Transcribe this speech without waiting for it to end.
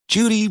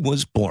Judy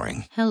was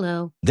boring.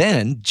 Hello.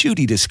 Then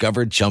Judy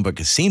discovered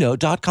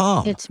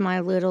ChumbaCasino.com. It's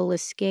my little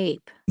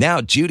escape. Now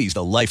Judy's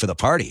the life of the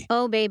party.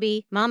 Oh,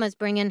 baby, mama's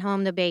bringing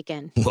home the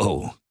bacon.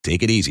 Whoa,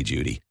 take it easy,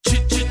 Judy.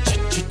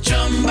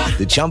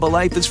 The Chumba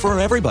life is for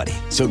everybody.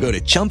 So go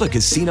to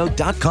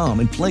ChumbaCasino.com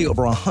and play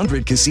over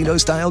 100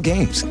 casino-style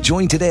games.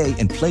 Join today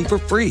and play for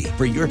free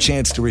for your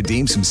chance to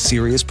redeem some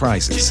serious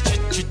prizes.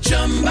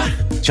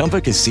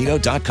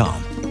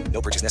 ChumbaCasino.com.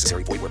 No purchase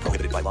necessary. Void where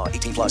prohibited by law.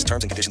 18 plus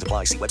terms and conditions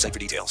apply. See website for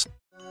details.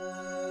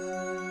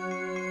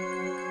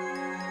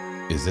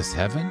 Is this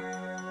heaven?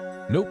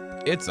 Nope,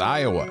 it's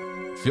Iowa.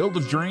 Field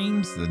of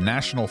Dreams, the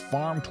national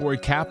farm toy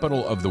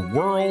capital of the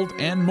world,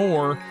 and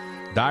more.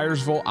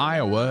 Dyersville,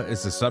 Iowa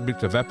is the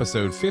subject of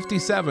episode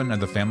 57 of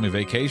The Family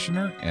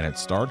Vacationer, and it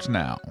starts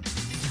now.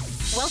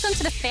 Welcome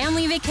to The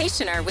Family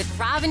Vacationer with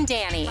Rob and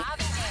Danny,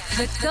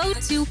 the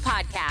go-to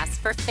podcast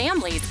for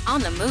families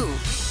on the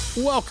move.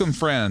 Welcome,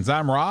 friends.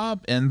 I'm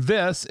Rob, and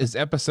this is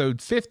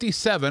episode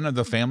 57 of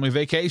The Family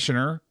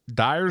Vacationer,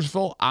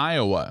 Dyersville,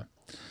 Iowa.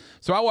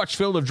 So I watched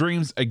Field of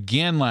Dreams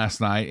again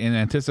last night in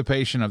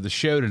anticipation of the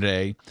show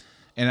today,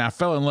 and I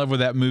fell in love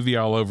with that movie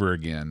all over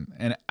again.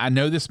 And I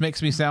know this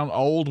makes me sound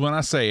old when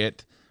I say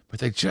it, but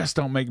they just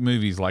don't make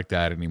movies like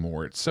that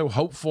anymore. It's so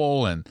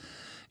hopeful and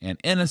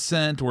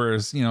innocent,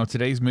 whereas, you know,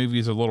 today's movie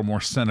is a little more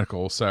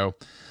cynical. So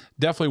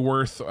definitely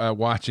worth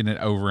watching it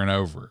over and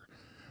over.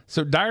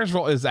 So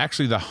Dyersville is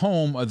actually the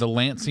home of the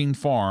Lansing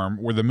farm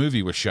where the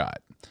movie was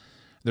shot.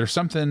 There's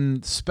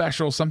something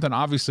special, something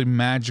obviously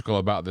magical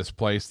about this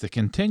place that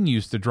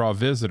continues to draw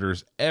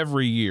visitors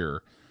every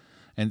year,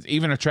 and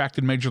even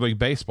attracted Major League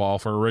Baseball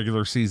for a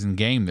regular season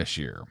game this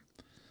year.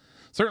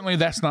 Certainly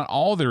that's not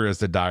all there is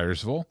to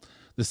Dyersville.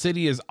 The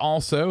city is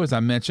also, as I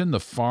mentioned, the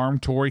farm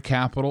toy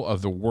capital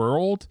of the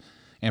world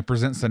and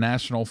presents the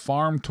National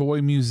Farm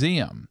Toy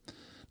Museum.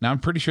 Now, I'm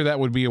pretty sure that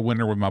would be a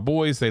winner with my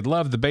boys. They'd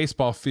love the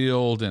baseball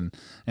field and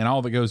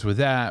all that goes with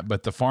that,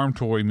 but the Farm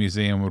Toy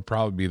Museum would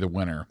probably be the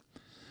winner.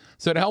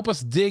 So to help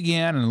us dig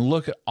in and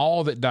look at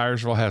all that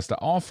Dyersville has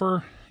to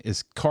offer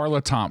is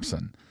Carla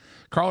Thompson.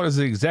 Carla is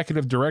the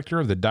executive director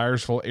of the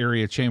Dyersville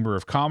Area Chamber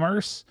of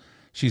Commerce.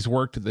 She's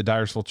worked at the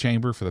Dyersville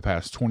Chamber for the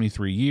past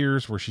 23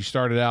 years, where she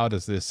started out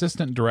as the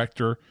assistant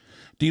director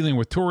dealing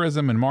with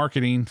tourism and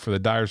marketing for the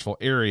Dyersville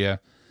area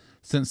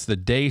since the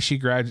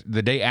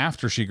day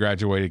after she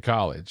graduated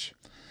college.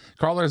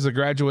 Carla is a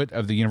graduate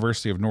of the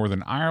University of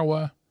Northern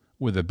Iowa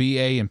with a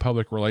BA in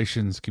Public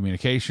Relations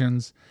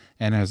Communications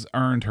and has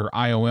earned her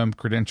IOM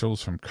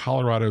credentials from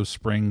Colorado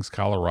Springs,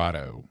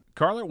 Colorado.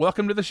 Carla,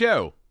 welcome to the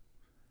show.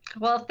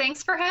 Well,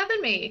 thanks for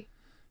having me.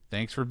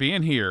 Thanks for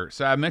being here.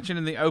 So I mentioned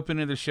in the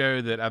opening of the show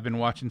that I've been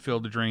watching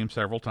Field of Dreams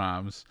several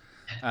times.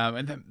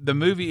 And the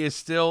movie is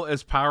still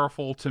as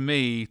powerful to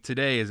me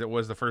today as it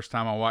was the first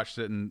time I watched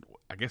it in,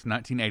 I guess,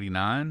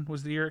 1989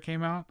 was the year it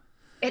came out.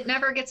 It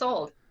never gets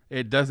old.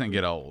 It doesn't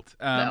get old.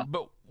 No.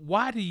 But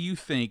why do you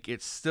think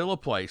it's still a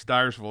place,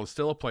 Dyersville is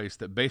still a place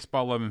that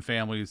baseball-loving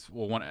families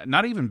will want,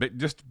 not even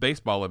just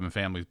baseball-loving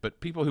families, but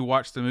people who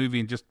watch the movie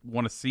and just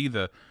want to see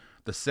the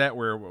set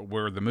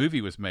where the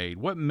movie was made?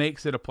 What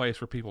makes it a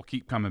place where people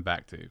keep coming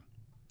back to?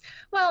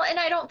 Well, and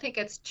I don't think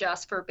it's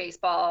just for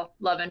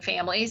baseball-loving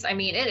families. I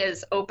mean, it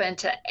is open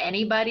to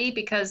anybody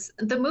because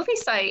the movie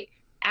site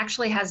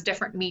actually has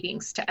different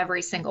meanings to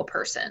every single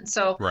person.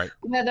 So right.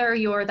 Whether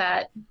you're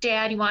that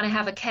dad, you want to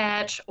have a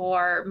catch,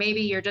 or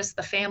maybe you're just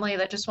the family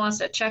that just wants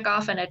to check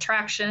off an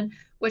attraction,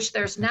 which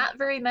there's not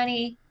very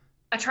many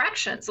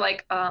attractions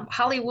like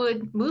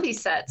Hollywood movie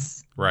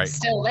sets right.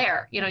 still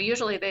there. You know,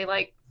 usually they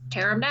like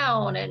tear them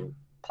down and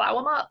plow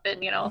them up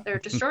and, you know, they're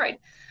destroyed.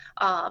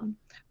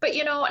 But,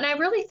 you know, and I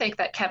really think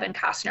that Kevin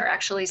Costner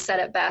actually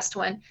said it best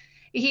when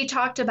he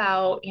talked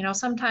about, you know,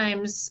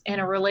 sometimes in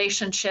a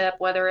relationship,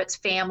 whether it's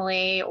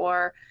family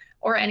or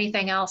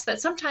anything else, that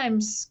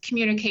sometimes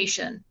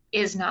communication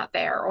is not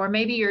there, or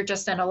maybe you're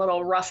just in a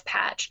little rough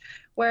patch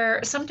where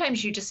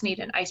sometimes you just need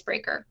an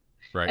icebreaker.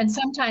 Right. And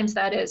sometimes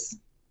that is,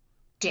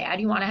 Dad,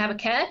 you want to have a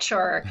catch,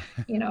 or,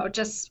 you know,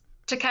 just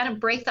to kind of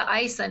break the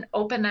ice and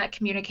open that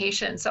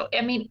communication. So, I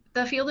mean,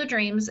 the Field of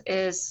Dreams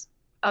is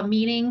a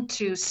meaning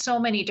to so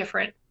many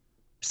different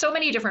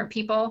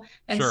people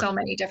and Sure. so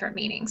many different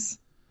meanings.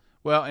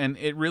 Well, and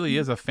it really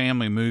is a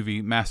family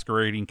movie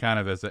masquerading kind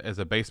of as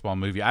a baseball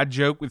movie. I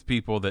joke with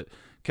people that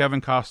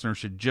Kevin Costner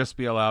should just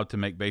be allowed to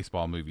make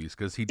baseball movies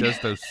because he does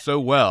those so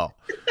well.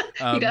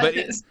 He does. But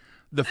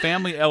the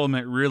family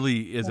element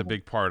really is a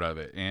big part of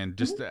it. And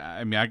just,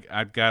 I mean,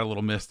 I got a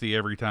little misty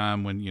every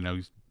time when, you know,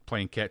 he's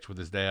playing catch with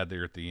his dad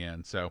there at the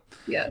end. So,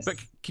 yes. But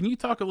can you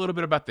talk a little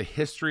bit about the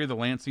history of the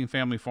Lansing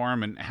family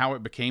farm and how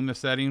it became the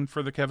setting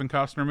for the Kevin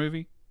Costner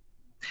movie?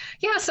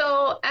 Yeah,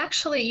 so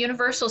actually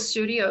Universal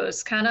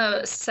Studios kind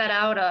of set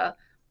out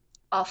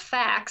a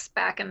fax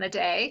back in the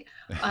day,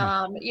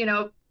 you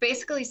know,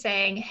 basically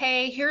saying,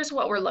 hey, here's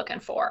what we're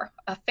looking for.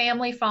 A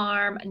family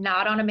farm,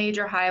 not on a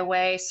major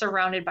highway,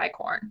 surrounded by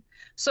corn.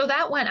 So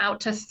that went out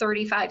to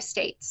 35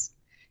 states.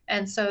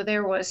 And so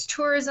there was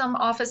tourism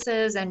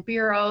offices and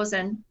bureaus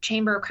and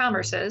chamber of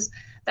commerces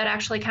that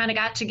actually kind of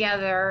got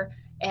together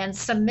and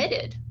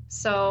submitted.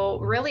 So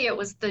really, it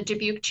was the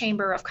Dubuque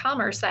Chamber of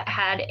Commerce that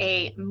had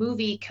a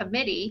movie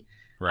committee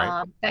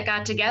that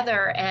got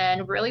together.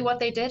 And really what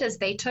they did is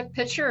they took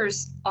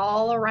pictures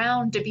all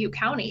around Dubuque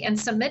County and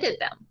submitted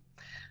them.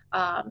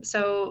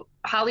 So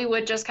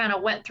Hollywood just kind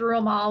of went through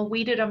them all,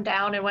 weeded them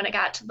down. And when it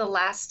got to the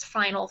last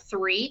final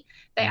 3,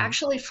 they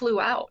actually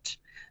flew out.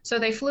 So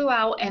they flew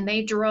out and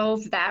they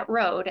drove that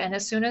road. And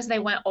as soon as they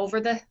went over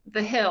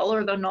the hill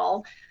or the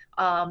knoll,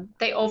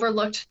 they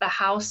overlooked the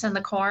house and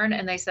the corn,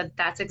 and they said,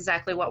 that's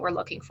exactly what we're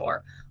looking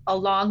for. A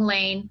long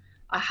lane,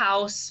 a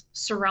house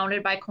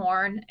surrounded by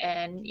corn.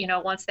 And,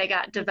 once they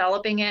got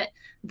developing it,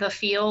 the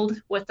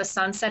field with the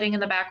sun setting in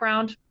the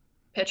background,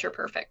 picture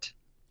perfect.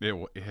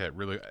 It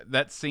really,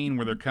 that scene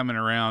where they're coming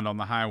around on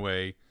the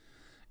highway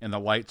and the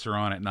lights are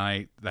on at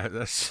night,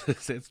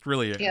 it's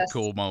really a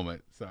cool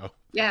moment. So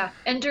yeah.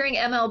 And during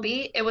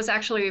MLB, it was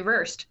actually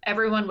reversed.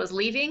 Everyone was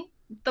leaving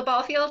the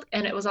ball field,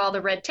 and it was all the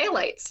red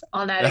taillights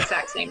on that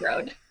exact same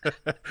road.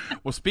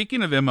 Well,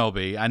 speaking of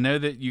MLB, I know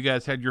that you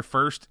guys had your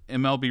first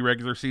MLB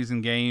regular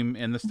season game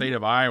in the state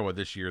of Iowa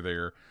this year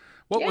there.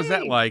 What was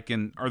that like,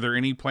 and are there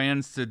any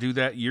plans to do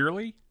that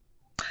yearly?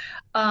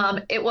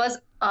 It was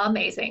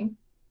amazing.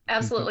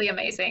 Absolutely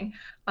amazing.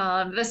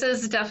 This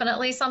is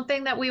definitely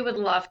something that we would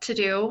love to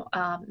do.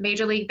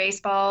 Major League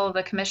Baseball,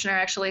 the commissioner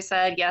actually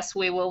said, yes,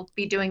 we will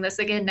be doing this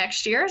again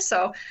next year.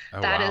 So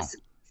that is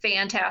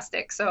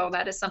fantastic. So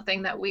that is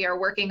something that we are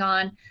working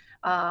on.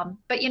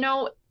 But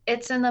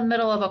it's in the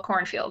middle of a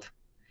cornfield.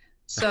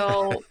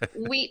 So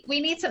we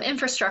need some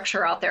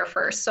infrastructure out there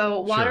first.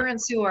 So water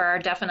and sewer are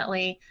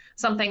definitely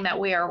something that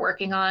we are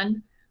working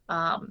on.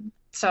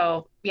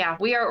 So yeah,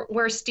 we're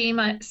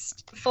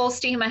full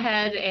steam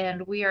ahead,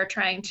 and we are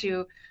trying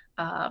to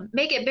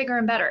make it bigger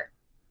and better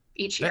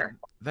each year.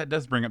 That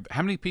does bring up,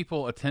 how many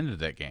people attended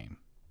that game?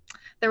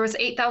 There was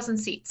 8,000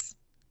 seats.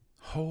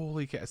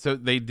 Holy cow. So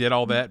they did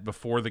all that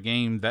before the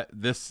game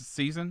this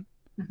season?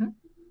 Mm-hmm.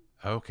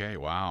 Okay.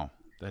 Wow.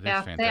 That is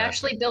fantastic. They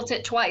actually built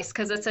it twice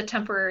because it's a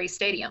temporary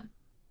stadium.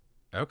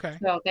 Okay.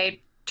 So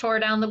they tore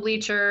down the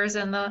bleachers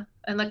and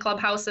the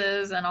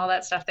clubhouses and all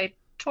that stuff. They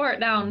tore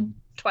it down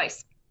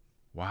twice.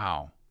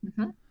 Wow.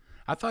 Mm-hmm.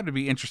 I thought it'd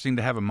be interesting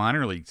to have a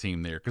minor league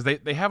team there, because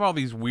they have all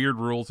these weird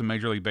rules in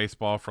Major League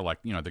Baseball for, like,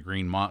 the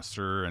Green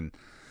Monster and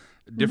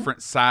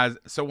different size.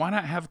 So why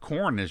not have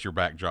corn as your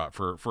backdrop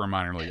for a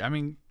minor league? I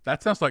mean,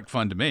 that sounds like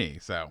fun to me.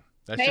 So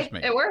that's just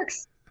me. It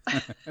works.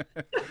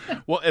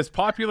 Well, as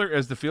popular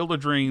as the Field of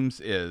Dreams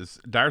is,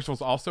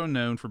 Dyersville's also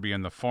known for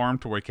being the farm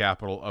toy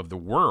capital of the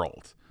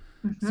world.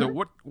 Mm-hmm.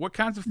 So what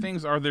kinds of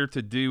things are there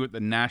to do at the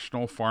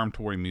National Farm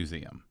Toy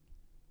Museum?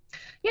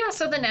 Yeah,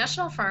 so the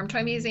National Farm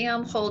Toy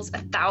Museum holds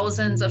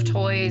thousands of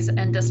toys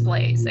and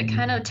displays. It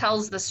kind of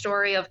tells the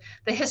story of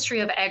the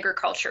history of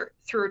agriculture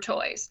through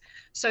toys.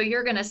 So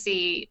you're going to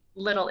see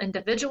little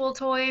individual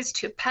toys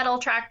to pedal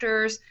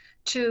tractors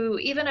to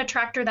even a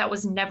tractor that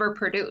was never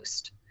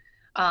produced.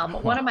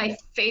 One of my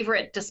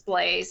favorite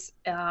displays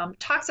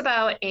talks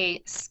about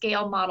a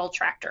scale model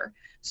tractor.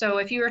 So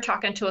if you were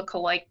talking to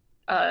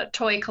a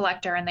toy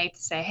collector and they'd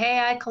say, hey,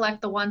 I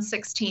collect the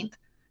 1/16th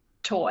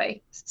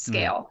toy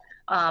scale.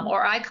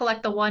 Or I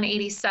collect the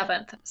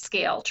 1/87th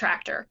scale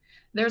tractor.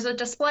 There's a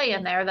display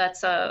in there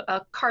that's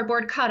a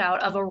cardboard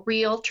cutout of a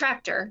real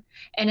tractor,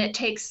 and it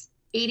takes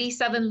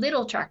 87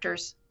 little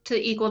tractors to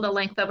equal the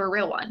length of a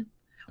real one.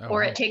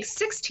 Or it takes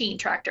 16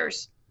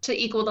 tractors to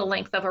equal the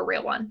length of a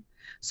real one.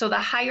 So the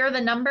higher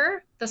the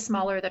number, the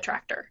smaller the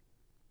tractor.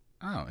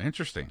 Oh,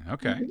 interesting.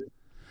 Okay. Mm-hmm.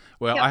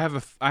 Well, Yep.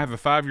 I have a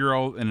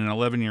 5-year-old and an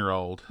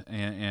 11-year-old,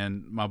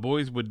 and my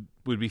boys would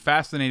be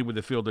fascinated with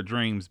the Field of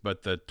Dreams,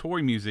 but the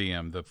toy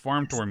museum, the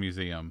Farm Toy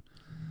Museum,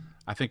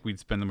 I think we'd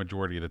spend the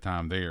majority of the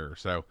time there.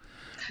 So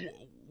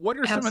what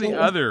are some of the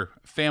other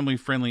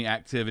family-friendly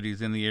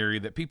activities in the area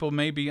that people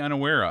may be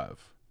unaware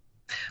of?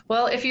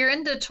 Well, if you're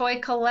into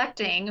toy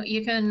collecting,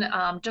 you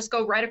can just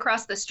go right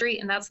across the street,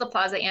 and that's the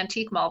Plaza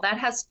Antique Mall. That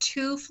has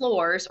 2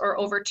 floors or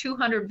over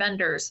 200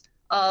 vendors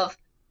of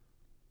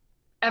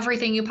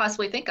everything you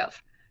possibly think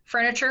of.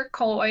 Furniture,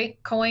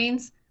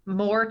 coins,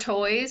 more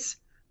toys,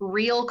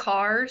 real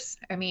cars.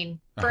 I mean,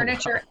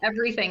 furniture,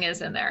 everything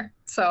is in there.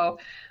 So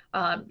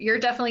you're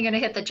definitely going to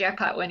hit the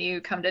jackpot when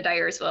you come to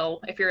Dyersville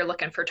if you're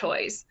looking for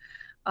toys.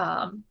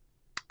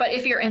 But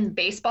if you're in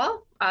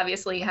baseball,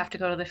 obviously you have to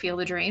go to the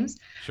Field of Dreams.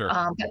 Sure.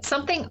 But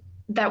something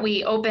that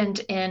we opened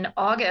in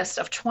August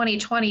of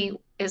 2020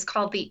 is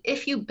called the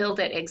If You Build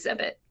It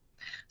exhibit.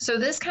 So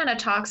this kind of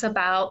talks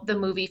about the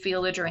movie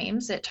Field of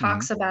Dreams. It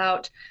talks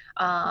about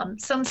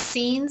some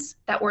scenes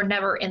that were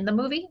never in the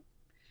movie.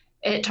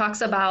 It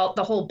talks about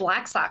the whole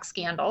Black Sox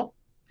scandal.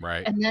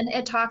 Right. And then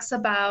it talks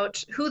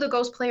about who the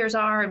Ghost players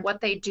are and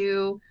what they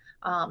do.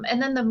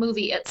 And then the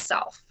movie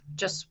itself,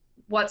 just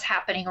what's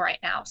happening right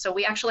now. So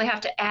we actually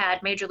have to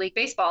add Major League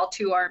Baseball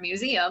to our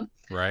museum.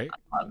 Right.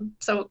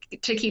 So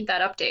to keep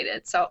that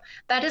updated. So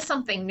that is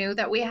something new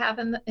that we have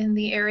in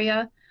the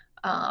area.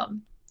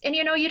 And,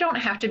 you don't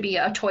have to be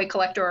a toy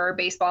collector or a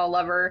baseball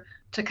lover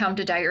to come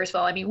to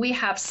Dyersville. I mean, we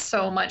have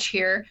so much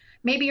here.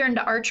 Maybe you're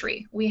into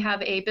archery. We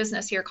have a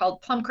business here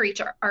called Plum Creek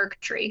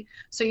Archery.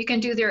 So you can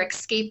do their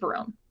escape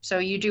room. So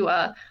you do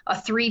a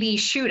 3D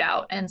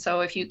shootout. And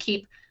so if you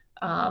keep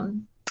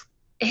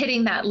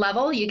hitting that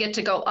level, you get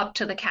to go up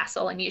to the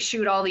castle and you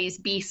shoot all these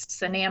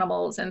beasts and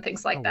animals and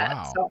things like that.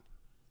 Wow.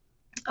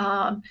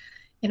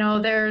 So,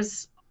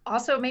 there's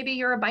also, maybe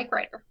you're a bike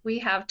rider. We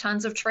have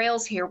tons of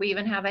trails here. We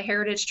even have a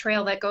heritage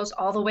trail that goes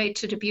all the way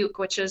to Dubuque,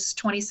 which is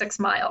 26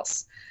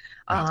 miles.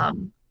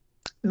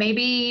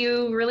 Maybe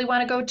you really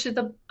want to go to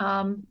the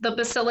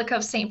Basilica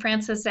of St.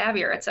 Francis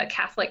Xavier. It's a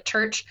Catholic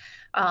church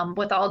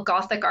with all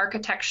Gothic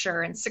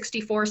architecture and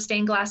 64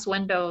 stained glass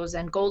windows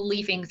and gold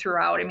leafing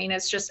throughout. I mean,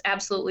 it's just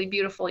absolutely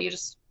beautiful. You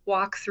just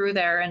walk through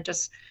there and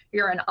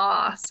you're in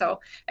awe.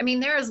 So, I mean,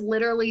 there is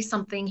literally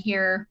something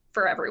here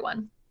for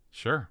everyone.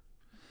 Sure.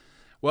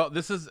 Well,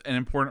 this is an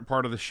important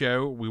part of the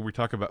show where we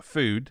talk about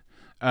food.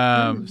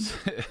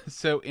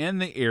 So in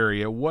the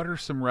area, what are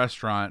some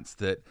restaurants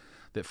that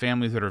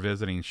families that are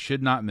visiting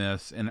should not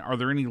miss? And are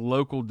there any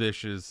local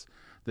dishes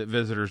that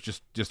visitors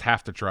just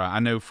have to try? I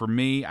know for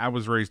me, I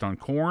was raised on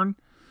corn.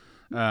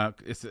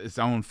 It's its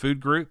own food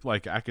group.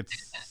 Like I could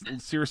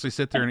seriously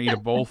sit there and eat a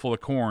bowl full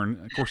of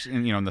corn. Of course,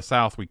 in the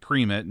South, we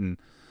cream it and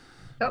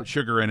put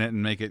sugar in it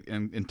and make it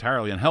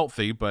entirely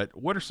unhealthy. But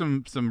what are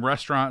some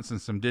restaurants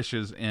and some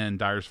dishes in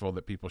Dyersville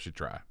that people should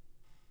try?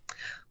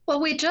 Well,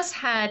 we just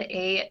had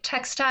a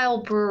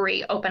textile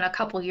brewery open a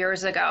couple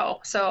years ago.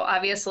 So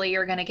obviously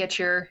you're going to get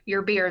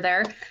your beer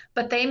there,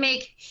 but they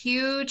make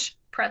huge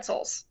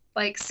pretzels,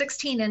 like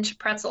 16-inch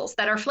pretzels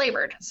that are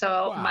flavored.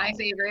 So My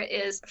favorite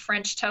is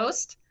French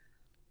toast.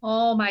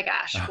 Oh my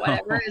gosh,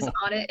 whatever is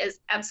on it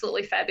is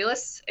absolutely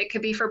fabulous. It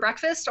could be for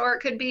breakfast or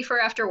it could be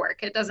for after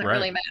work. It doesn't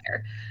really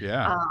matter.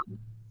 Yeah.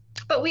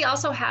 But we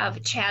also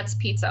have Chad's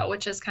Pizza,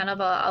 which is kind of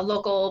a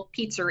local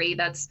pizzeria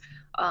that's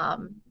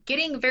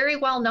getting very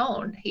well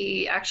known.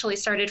 He actually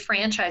started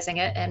franchising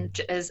it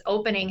and is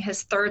opening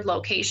his third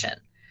location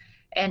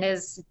and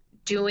is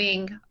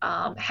doing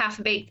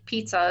half-baked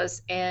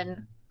pizzas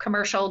in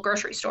commercial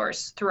grocery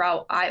stores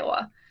throughout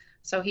Iowa.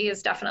 So he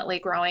is definitely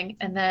growing.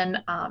 And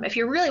then if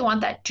you really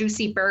want that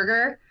juicy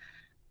burger,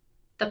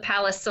 the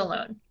Palace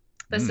Saloon.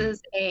 This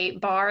is a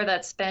bar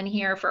that's been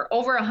here for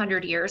over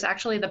 100 years.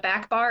 Actually, the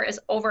back bar is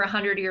over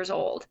 100 years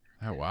old.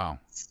 Oh, wow.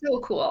 So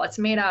cool. It's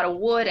made out of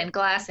wood and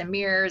glass and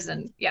mirrors.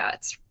 And yeah,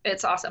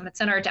 it's awesome. It's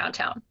in our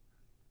downtown.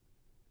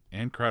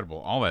 Incredible.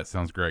 All that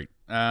sounds great.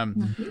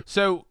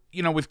 So,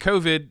 with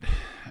COVID,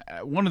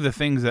 one of the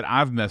things that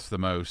I've missed the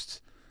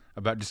most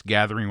about just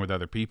gathering with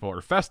other people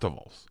are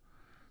festivals.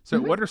 So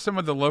what are some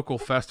of the local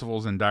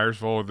festivals in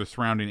Dyersville or the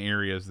surrounding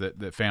areas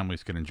that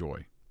families can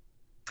enjoy?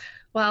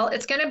 Well,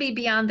 it's going to be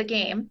Beyond the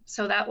Game.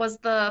 So that was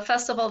the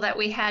festival that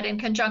we had in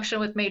conjunction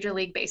with Major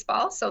League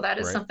Baseball. So that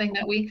is something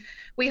that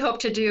we hope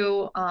to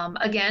do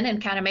again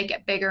and kind of make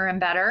it bigger and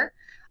better.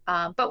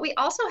 But we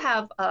also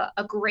have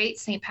a great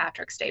St.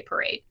 Patrick's Day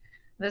parade.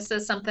 This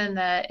is something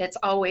that it's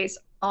always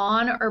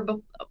on or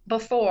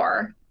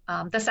before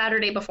the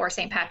Saturday before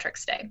St.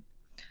 Patrick's Day.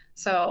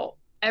 So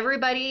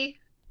everybody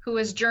who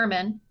is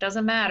German,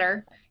 doesn't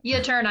matter, you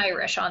turn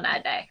Irish on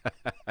that day.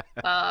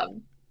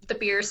 The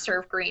beers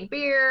serve green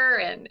beer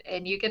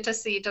and you get to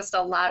see just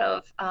a lot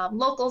of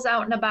locals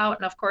out and about.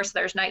 And of course,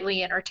 there's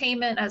nightly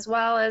entertainment as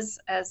well as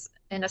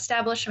in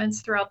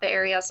establishments throughout the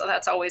area. So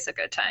that's always a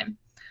good time.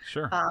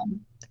 Sure.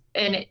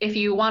 And if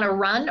you want to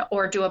run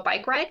or do a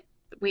bike ride,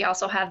 we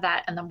also have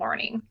that in the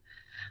morning.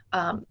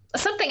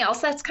 Something else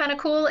that's kind of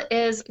cool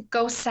is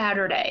Ghost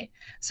Saturday.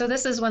 So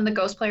this is when the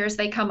Ghost players,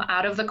 they come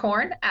out of the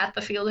corn at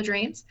the Field of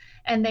Dreams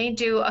and they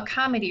do a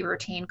comedy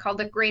routine called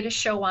The Greatest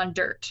Show on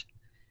Dirt.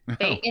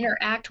 They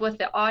interact with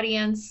the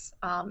audience.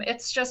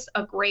 It's just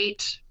a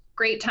great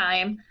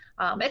time.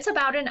 It's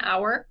about an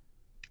hour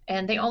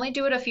and they only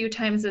do it a few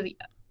times of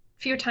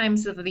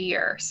the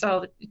year.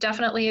 So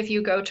definitely if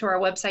you go to our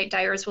website,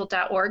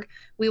 dyersville.org,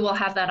 we will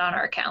have that on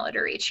our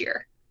calendar each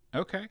year.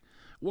 Okay.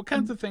 What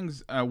kinds of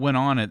things went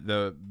on at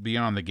the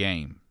Beyond the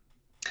Game?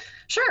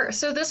 Sure.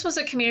 So this was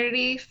a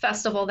community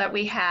festival that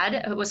we had.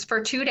 It was for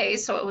 2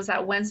 days. So it was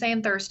that Wednesday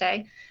and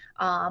Thursday.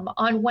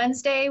 On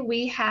Wednesday,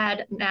 we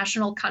had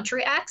national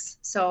country acts.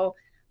 So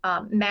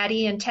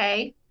Maddie and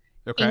Tay,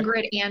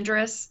 Ingrid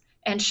Andrus,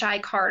 and Shy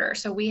Carter.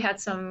 So we had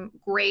some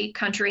great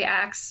country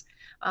acts.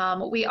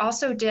 We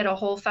also did a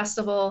whole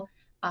festival.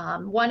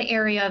 One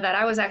area that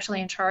I was actually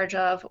in charge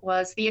of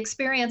was the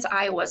Experience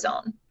Iowa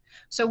Zone.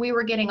 So we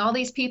were getting all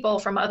these people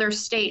from other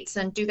states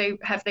and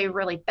have they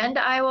really been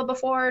to Iowa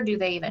before? Do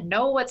they even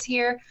know what's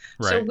here?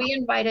 Right. So we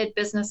invited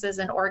businesses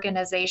and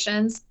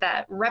organizations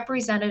that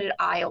represented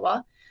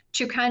Iowa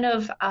to kind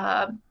of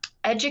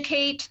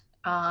educate,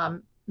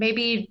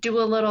 maybe do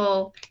a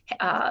little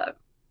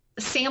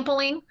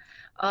sampling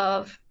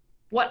of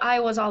what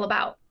Iowa's all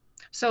about.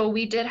 So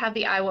we did have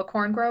the Iowa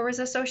Corn Growers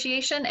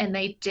Association and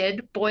they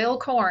did boil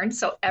corn.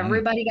 So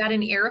everybody got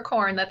an ear of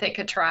corn that they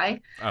could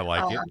try. I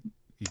like it.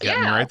 You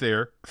got me right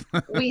there.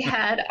 We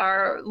had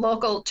our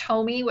local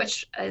Tomy,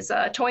 which is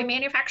a toy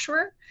manufacturer.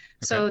 Okay.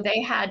 So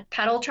they had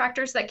pedal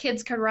tractors that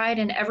kids could ride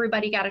and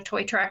everybody got a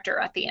toy tractor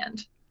at the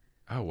end.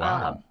 Oh,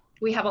 wow.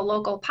 We have a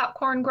local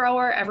popcorn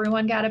grower.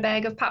 Everyone got a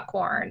bag of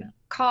popcorn,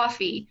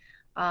 coffee,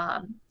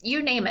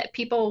 you name it.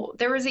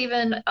 There was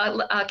even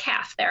a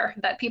calf there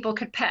that people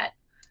could pet.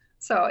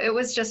 So it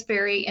was just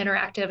very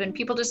interactive, and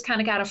people just kind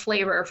of got a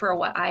flavor for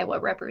what Iowa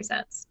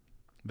represents.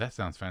 That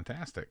sounds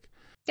fantastic.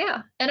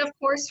 Yeah. And of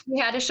course, we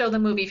had to show the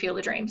movie Field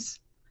of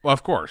Dreams. Well,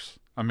 of course.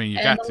 I mean, you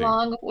got to.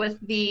 Along with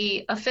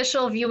the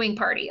official viewing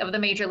party of the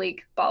Major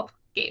League ball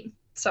game.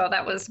 So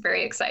that was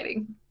very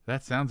exciting.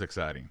 That sounds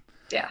exciting.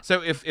 Yeah.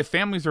 So if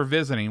families are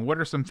visiting, what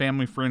are some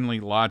family-friendly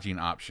lodging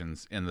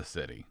options in the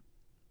city?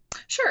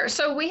 Sure.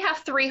 So we have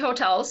 3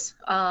 hotels.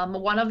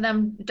 One of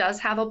them does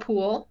have a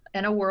pool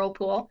and a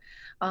whirlpool.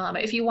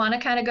 If you want to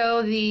kind of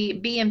go the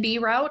B&B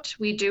route,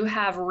 we do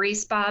have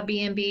Respa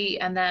B&B,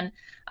 and then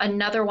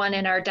another one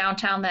in our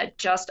downtown that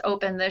just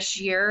opened this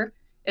year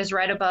is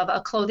right above a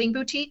clothing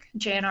boutique,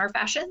 J&R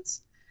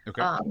Fashions.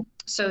 Okay.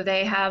 So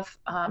they have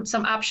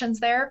some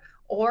options there.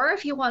 Or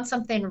if you want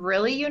something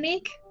really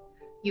unique,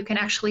 you can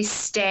actually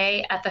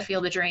stay at the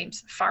Field of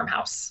Dreams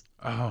farmhouse.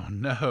 Oh,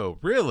 no.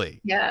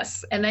 Really?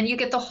 Yes. And then you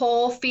get the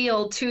whole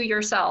field to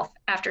yourself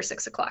after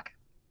 6 o'clock.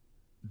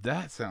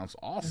 That sounds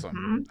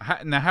awesome.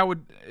 Mm-hmm. Now,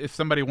 if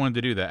somebody wanted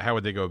to do that, how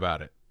would they go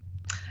about it?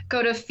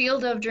 Go to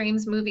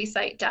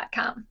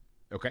fieldofdreamsmoviesite.com.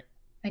 Okay.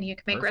 And you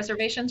can make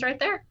reservations right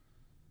there.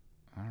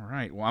 All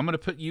right. Well, I'm going to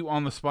put you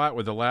on the spot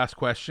with the last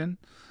question.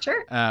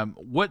 Sure.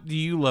 What do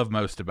you love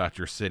most about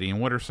your city,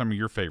 and what are some of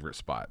your favorite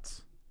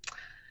spots?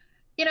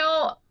 You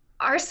know,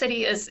 our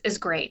city is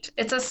great.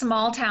 It's a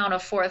small town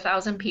of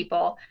 4,000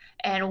 people,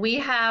 and we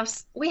have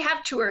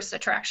tourist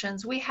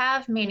attractions. We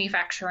have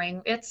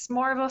manufacturing. It's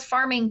more of a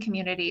farming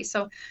community.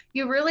 So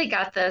you really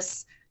got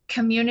this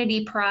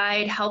community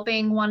pride,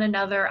 helping one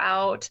another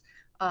out.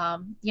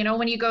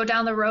 When you go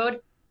down the road,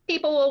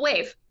 people will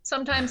wave.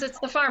 Sometimes it's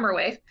the farmer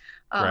wave.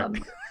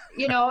 Right.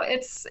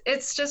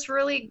 It's just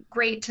really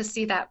great to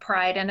see that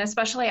pride. And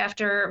especially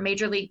after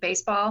Major League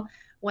Baseball,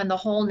 when the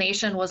whole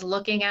nation was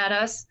looking at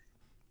us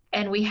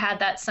and we had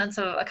that sense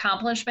of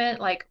accomplishment,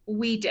 like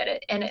we did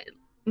it. And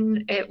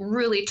it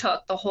really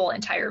took the whole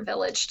entire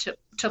village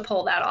to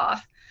pull that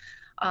off.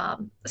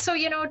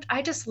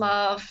 I just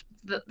love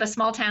the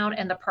small town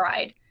and the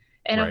pride.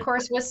 And right. Of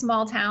course, with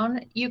small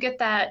town, you get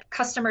that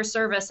customer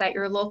service at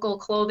your local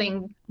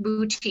clothing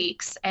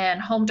boutiques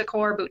and home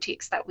decor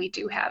boutiques that we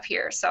do have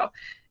here. So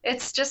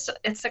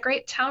it's a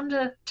great town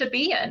to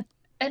be in.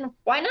 And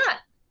why not?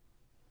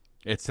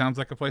 It sounds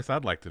like a place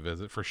I'd like to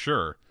visit for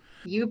sure.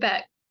 You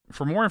bet.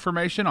 For more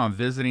information on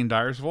visiting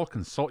Dyersville,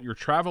 consult your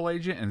travel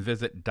agent and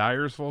visit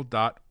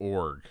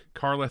dyersville.org.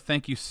 Carla,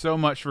 thank you so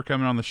much for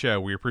coming on the show.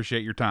 We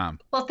appreciate your time.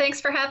 Well,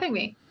 thanks for having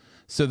me.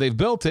 So they've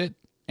built it,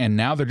 and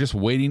now they're just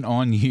waiting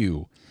on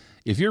you.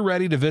 If you're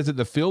ready to visit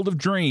the Field of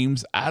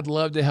Dreams, I'd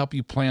love to help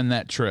you plan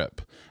that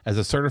trip. As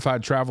a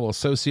certified travel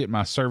associate,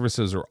 my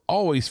services are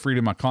always free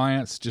to my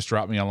clients. Just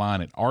drop me a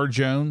line at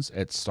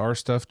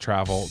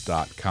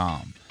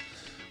rjones@starstufftravel.com.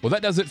 Well,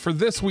 that does it for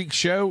this week's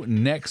show.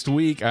 Next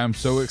week, I'm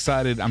so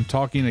excited. I'm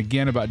talking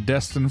again about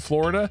Destin,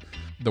 Florida,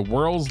 the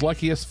world's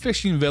luckiest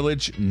fishing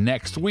village,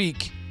 next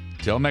week.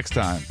 Till next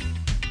time.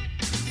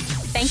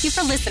 Thank you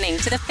for listening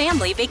to The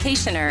Family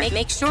Vacationer.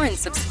 Make sure and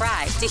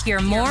subscribe to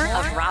hear more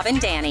of Rob and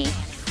Danny.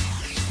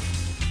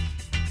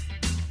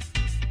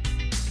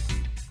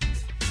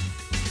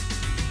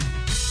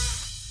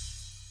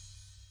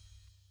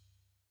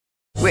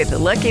 With the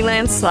Lucky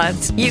Land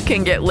Slots, you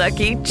can get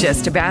lucky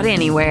just about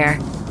anywhere.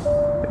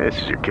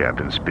 This is your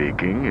captain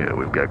speaking.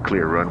 We've got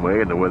clear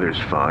runway and the weather's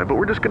fine, but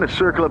we're just going to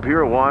circle up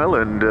here a while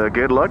and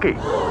get lucky.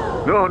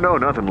 No,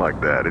 nothing like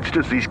that. It's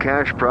just these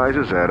cash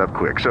prizes add up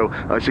quick. So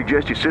I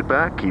suggest you sit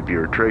back, keep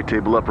your tray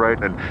table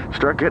upright, and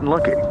start getting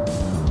lucky.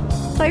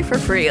 Play for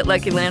free at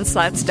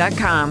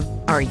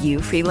LuckyLandSlots.com. Are you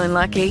feeling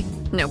lucky?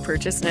 No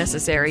purchase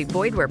necessary.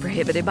 Void where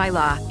prohibited by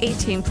law.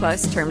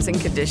 18+ terms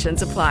and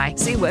conditions apply.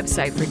 See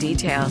website for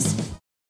details.